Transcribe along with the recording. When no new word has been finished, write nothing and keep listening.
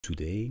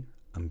Today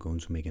I'm going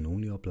to make an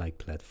only up-like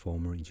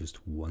platformer in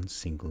just one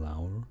single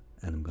hour,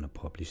 and I'm gonna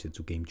publish it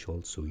to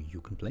GameChault so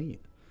you can play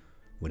it.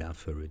 Without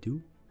further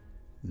ado,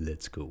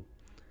 let's go.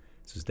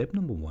 So step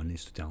number one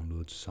is to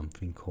download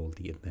something called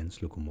the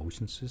Advanced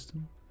Locomotion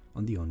System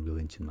on the Unreal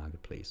Engine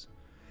Marketplace.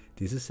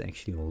 This is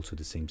actually also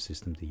the same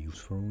system they use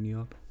for only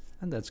up,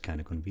 and that's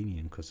kind of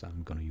convenient because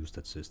I'm gonna use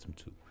that system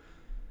too.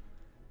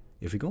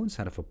 If we go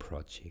inside of a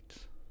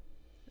project,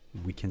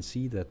 we can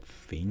see that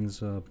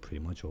things are pretty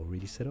much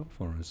already set up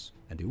for us,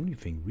 and the only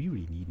thing we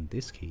really need in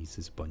this case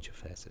is a bunch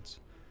of assets.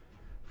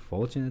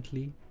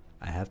 Fortunately,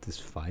 I have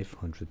this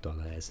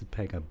 $500 asset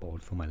pack I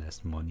bought for my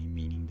last money,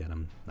 meaning that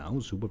I'm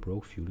now super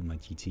broke fueling my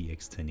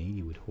GTX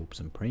 1080 with hopes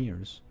and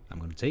prayers. I'm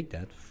gonna take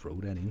that, throw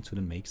that into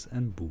the mix,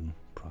 and boom,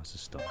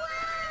 process done.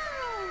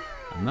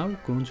 I'm now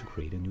going to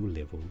create a new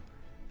level.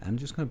 I'm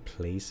just gonna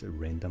place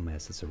random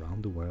assets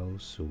around the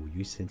world so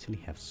you essentially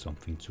have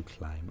something to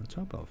climb on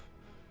top of.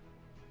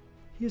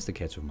 Here's the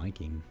catch of my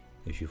game: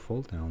 if you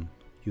fall down,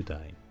 you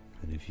die,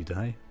 and if you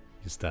die,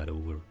 you start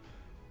over.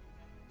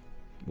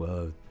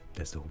 Well,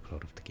 that's the whole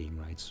plot of the game,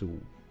 right? So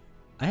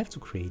I have to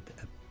create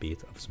a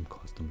bit of some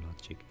custom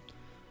logic.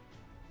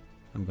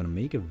 I'm gonna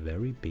make a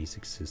very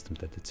basic system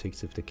that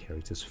detects if the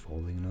character is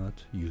falling or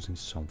not using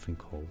something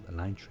called a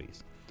line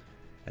trace.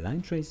 A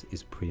line trace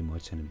is pretty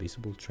much an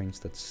invisible trace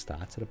that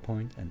starts at a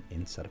point and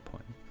ends at a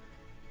point.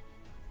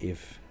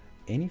 If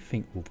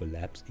anything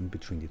overlaps in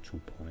between the 2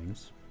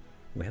 points,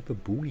 we have a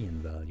boolean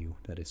value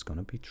that is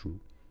gonna be true.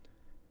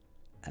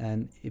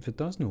 And if it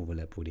doesn't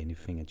overlap with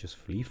anything and just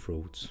free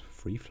floats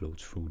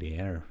through the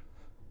air,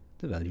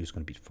 the value is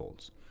gonna be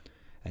false.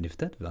 And if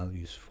that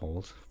value is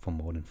false for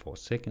more than 4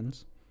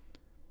 seconds,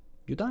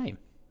 you die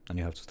and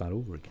you have to start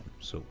over again.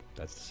 So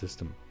that's the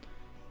system.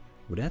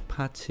 With that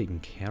part taken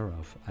care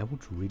of, I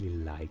would really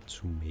like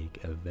to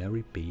make a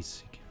very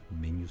basic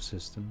menu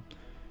system.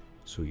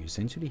 So you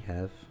essentially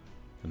have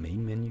a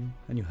main menu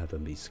and you have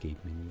an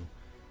escape menu.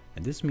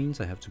 And this means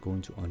I have to go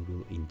into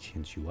Unreal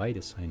Engine's UI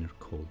designer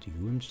called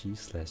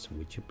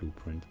UMG/widget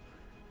blueprint.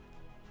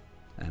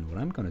 And what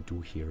I'm gonna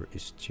do here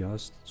is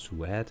just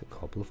to add a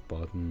couple of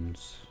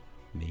buttons,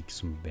 make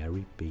some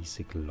very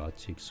basic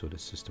logic so the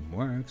system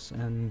works,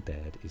 and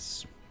that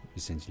is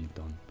essentially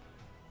done.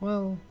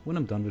 Well, when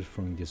I'm done with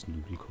throwing this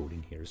noodle code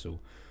in here, so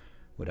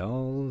with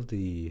all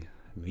the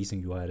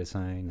amazing UI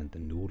design and the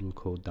noodle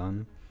code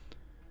done,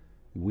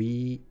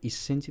 we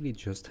essentially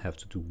just have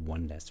to do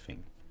one last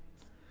thing.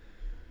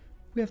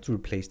 We have to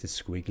replace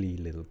this squiggly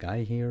little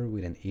guy here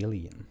with an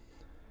alien.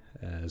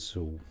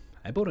 So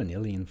I bought an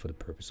alien for the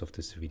purpose of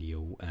this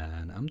video,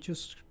 and I'm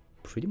just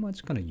pretty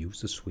much gonna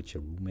use the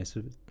switcheroo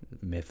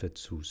method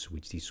to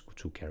switch these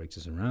 2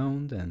 characters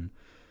around. And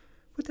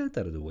with that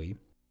out of the way,